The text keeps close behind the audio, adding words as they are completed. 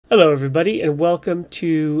Hello everybody, and welcome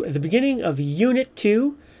to the beginning of Unit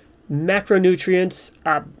 2, Macronutrients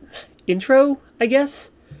Intro, I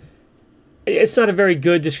guess? It's not a very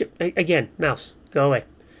good description. Again, mouse, go away.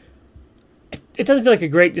 It doesn't feel like a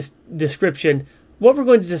great description. What we're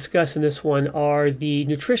going to discuss in this one are the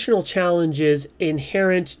nutritional challenges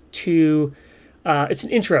inherent to, it's an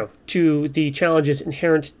intro to the challenges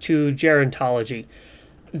inherent to gerontology.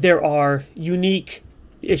 There are unique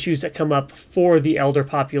issues that come up for the elder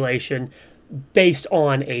population based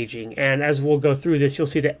on aging. And as we'll go through this, you'll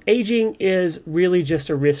see that aging is really just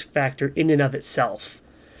a risk factor in and of itself.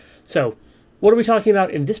 So what are we talking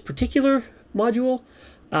about in this particular module?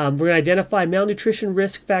 We're going to identify malnutrition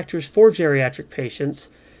risk factors for geriatric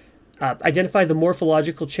patients, identify the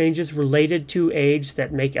morphological changes related to age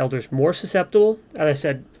that make elders more susceptible. As I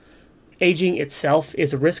said, aging itself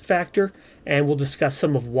is a risk factor, and we'll discuss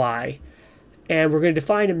some of why. And we're going to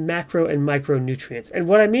define macro and micronutrients. And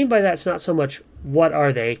what I mean by that is not so much what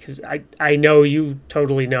are they, because I know you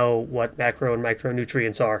totally know what macro and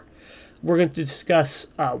micronutrients are. We're going to discuss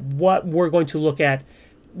what we're going to look at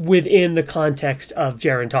within the context of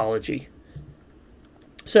gerontology.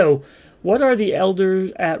 So what are the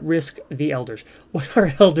elders at risk? What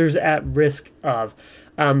are elders at risk of?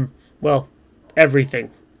 Well,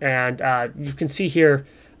 everything. And you can see here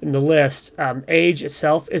in the list, age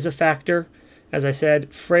itself is a factor. As I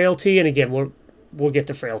said, frailty, and again, we'll get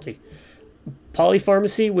to frailty.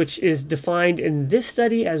 Polypharmacy, which is defined in this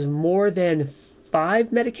study as more than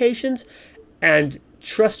 5 medications, and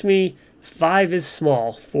trust me, 5 is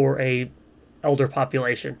small for a elder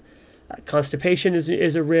population. Constipation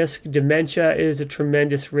is a risk. Dementia is a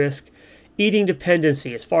tremendous risk. Eating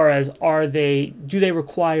dependency, as far as do they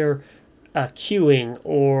require cueing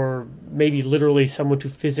or maybe literally someone to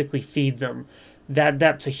physically feed them?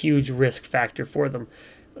 That's a huge risk factor for them.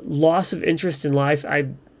 Loss of interest in life.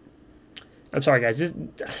 I'm sorry, guys.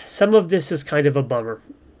 Some of this is kind of a bummer.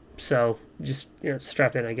 So just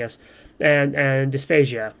strap in, I guess. And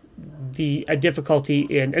dysphagia, a difficulty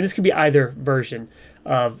in, and this could be either version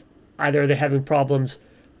of either they're having problems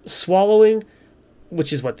swallowing,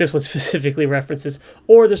 which is what this one specifically references,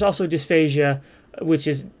 or there's also dysphagia, which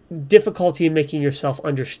is difficulty in making yourself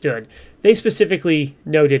understood. They specifically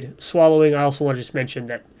noted swallowing. I also want to just mention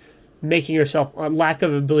that making yourself, lack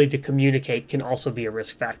of ability to communicate can also be a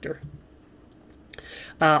risk factor.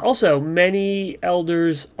 Also, many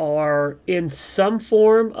elders are in some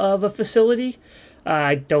form of a facility.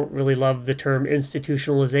 I don't really love the term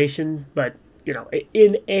institutionalization, but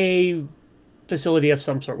in a facility of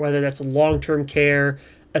some sort, whether that's long-term care,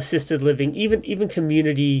 assisted living, even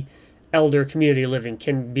community living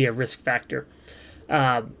can be a risk factor.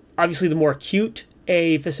 Obviously, the more acute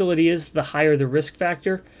a facility is, the higher the risk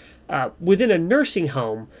factor. Within a nursing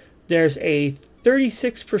home, there's a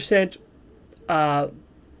 36% of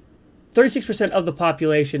the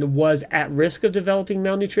population was at risk of developing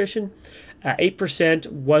malnutrition.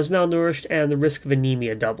 8% was malnourished, and the risk of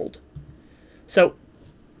anemia doubled. So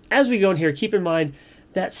as we go in here, keep in mind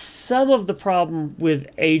that some of the problem with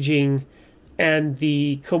aging and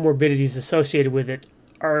the comorbidities associated with it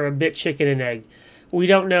are a bit chicken and egg. We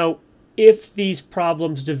don't know if these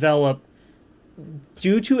problems develop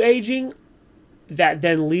due to aging that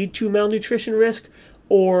then lead to malnutrition risk,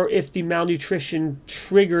 or if the malnutrition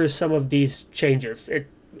triggers some of these changes.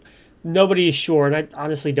 Nobody is sure, and I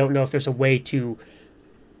honestly don't know if there's a way to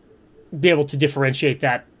be able to differentiate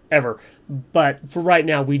that ever. But for right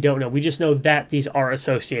now, we don't know. We just know that these are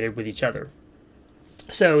associated with each other.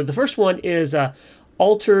 So the first one is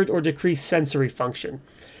altered or decreased sensory function.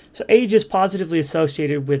 So age is positively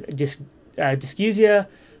associated with dysgeusia,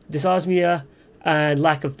 dysosmia, and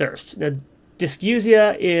lack of thirst. Now,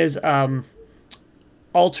 dysgeusia is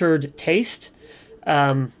altered taste,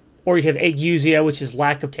 or you have ageusia, which is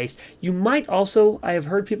lack of taste. You might also, I have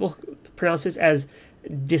heard people pronounce this as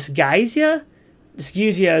dysgeusia.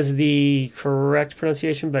 Dysgeusia is the correct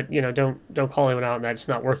pronunciation, but don't call anyone out on that. It's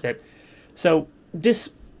not worth it. So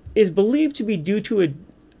this is believed to be due to a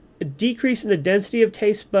decrease in the density of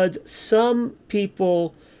taste buds. Some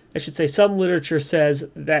literature says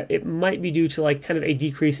that it might be due to kind of a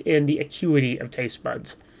decrease in the acuity of taste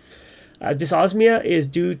buds. Dysosmia is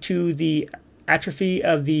due to the atrophy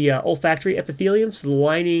of the olfactory epithelium, so the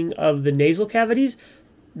lining of the nasal cavities.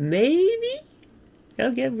 Maybe?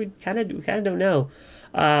 Again, we kind of don't know.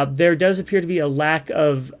 There does appear to be a lack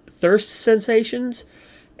of thirst sensations,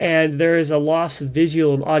 and there is a loss of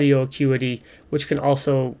visual and audio acuity, which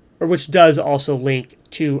does also link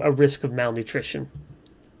to a risk of malnutrition.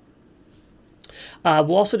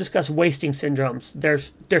 We'll also discuss wasting syndromes.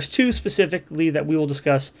 There's two specifically that we will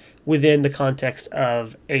discuss within the context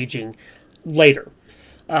of aging later.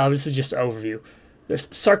 This is just an overview. There's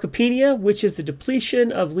sarcopenia, which is the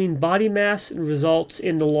depletion of lean body mass and results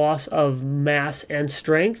in the loss of mass and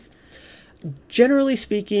strength. Generally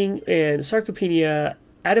speaking, in sarcopenia,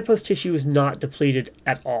 adipose tissue is not depleted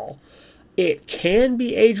at all. It can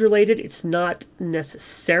be age-related. It's not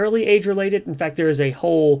necessarily age-related. In fact, there is a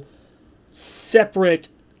whole separate,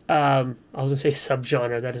 I was going to say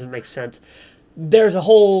subgenre. That doesn't make sense. There's a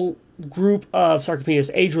whole group of sarcopenias,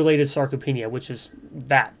 age-related sarcopenia, which is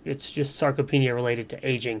that. It's just sarcopenia related to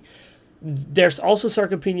aging. There's also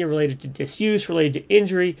sarcopenia related to disuse, related to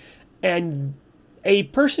injury, and a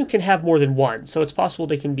person can have more than one. So it's possible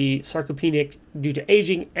they can be sarcopenic due to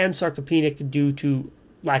aging and sarcopenic due to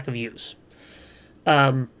lack of use.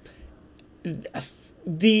 The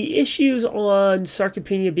issues on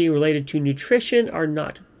sarcopenia being related to nutrition are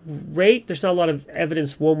not great. There's not a lot of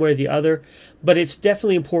evidence one way or the other, but it's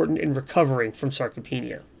definitely important in recovering from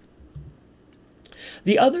sarcopenia.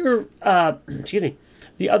 The other,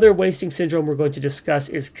 the other wasting syndrome we're going to discuss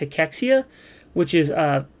is cachexia, which is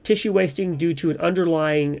tissue wasting due to an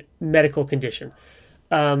underlying medical condition.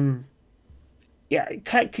 Cachexia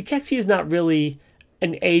is not really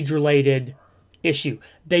an age-related issue.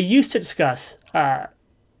 They used to discuss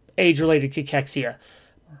age-related cachexia,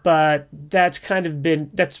 but that's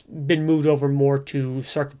been moved over more to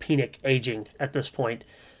sarcopenic aging at this point.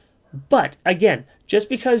 But again, just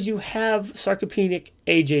because you have sarcopenic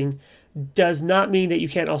aging does not mean that you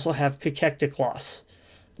can't also have cachectic loss.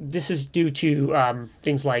 This is due to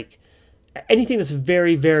things like anything that's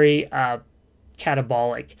very, very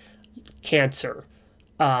catabolic, cancer,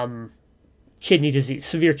 kidney disease,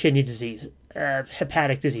 severe kidney disease,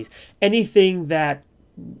 hepatic disease. Anything that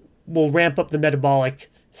will ramp up the metabolic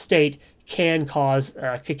state can cause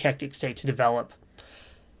a cachectic state to develop.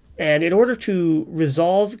 And in order to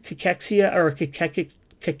resolve cachexia or a cachectic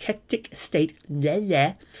state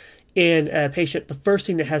in a patient, the first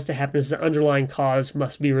thing that has to happen is the underlying cause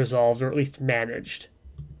must be resolved or at least managed.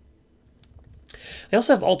 They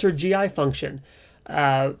also have altered GI function.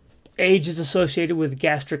 Age is associated with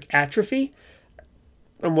gastric atrophy.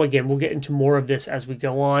 And again, we'll get into more of this as we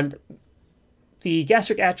go on. The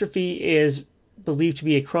gastric atrophy is believed to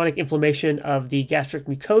be a chronic inflammation of the gastric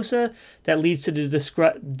mucosa that leads to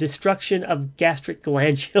the destruction of gastric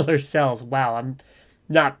glandular cells. Wow,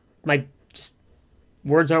 my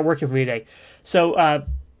words aren't working for me today. So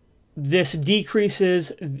this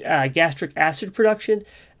decreases gastric acid production,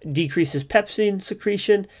 decreases pepsin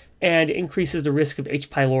secretion, and increases the risk of H.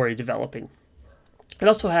 pylori developing. It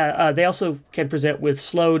also they also can present with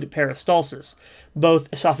slowed peristalsis, both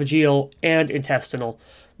esophageal and intestinal,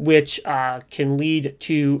 which can lead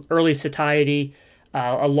to early satiety,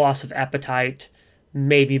 a loss of appetite,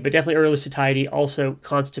 maybe, but definitely early satiety, also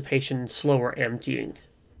constipation and slower emptying.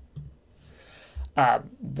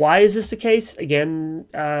 Why is this the case? Again,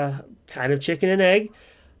 kind of chicken and egg.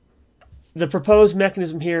 The proposed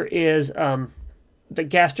mechanism here is the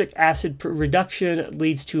gastric acid reduction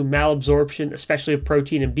leads to malabsorption, especially of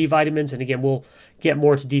protein and B vitamins. And again, we'll get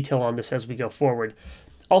more into detail on this as we go forward.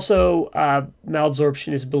 Also,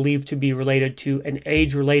 malabsorption is believed to be related to an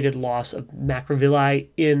age-related loss of macrovilli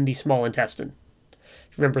in the small intestine.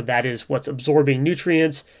 Remember, that is what's absorbing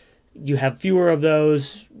nutrients. You have fewer of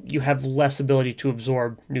those, you have less ability to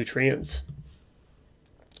absorb nutrients.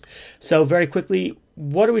 So very quickly,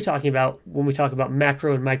 what are we talking about when we talk about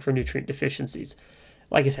macro and micronutrient deficiencies?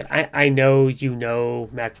 Like I said, I know you know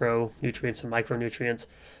macronutrients and micronutrients.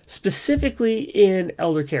 Specifically in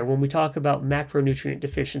elder care, when we talk about macronutrient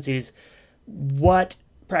deficiencies, what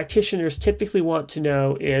practitioners typically want to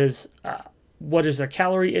know is what is their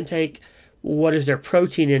calorie intake, what is their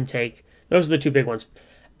protein intake. Those are the two big ones.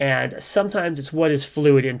 And sometimes it's what is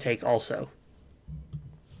fluid intake also.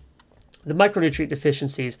 The micronutrient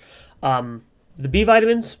deficiencies, the B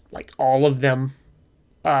vitamins, like all of them,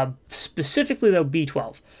 specifically though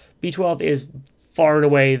B12. B12 is far and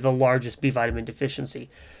away the largest B vitamin deficiency.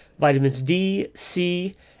 Vitamins D,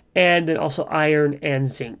 C, and then also iron and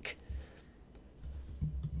zinc.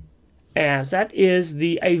 As that is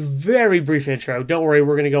a very brief intro. Don't worry,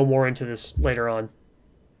 we're going to go more into this later on.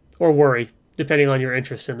 Or worry, depending on your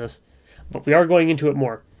interest in this. But we are going into it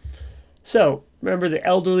more. So, remember, the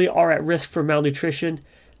elderly are at risk for malnutrition,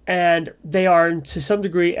 and they are to some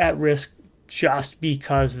degree at risk just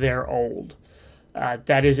because they're old.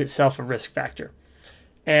 That is itself a risk factor.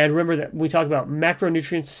 And remember that when we talk about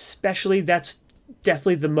macronutrients especially, that's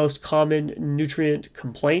definitely the most common nutrient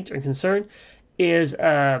complaint and concern is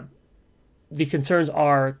the concerns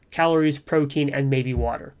are calories, protein, and maybe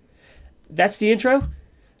water. That's the intro.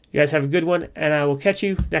 You guys have a good one, and I will catch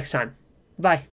you next time. Bye.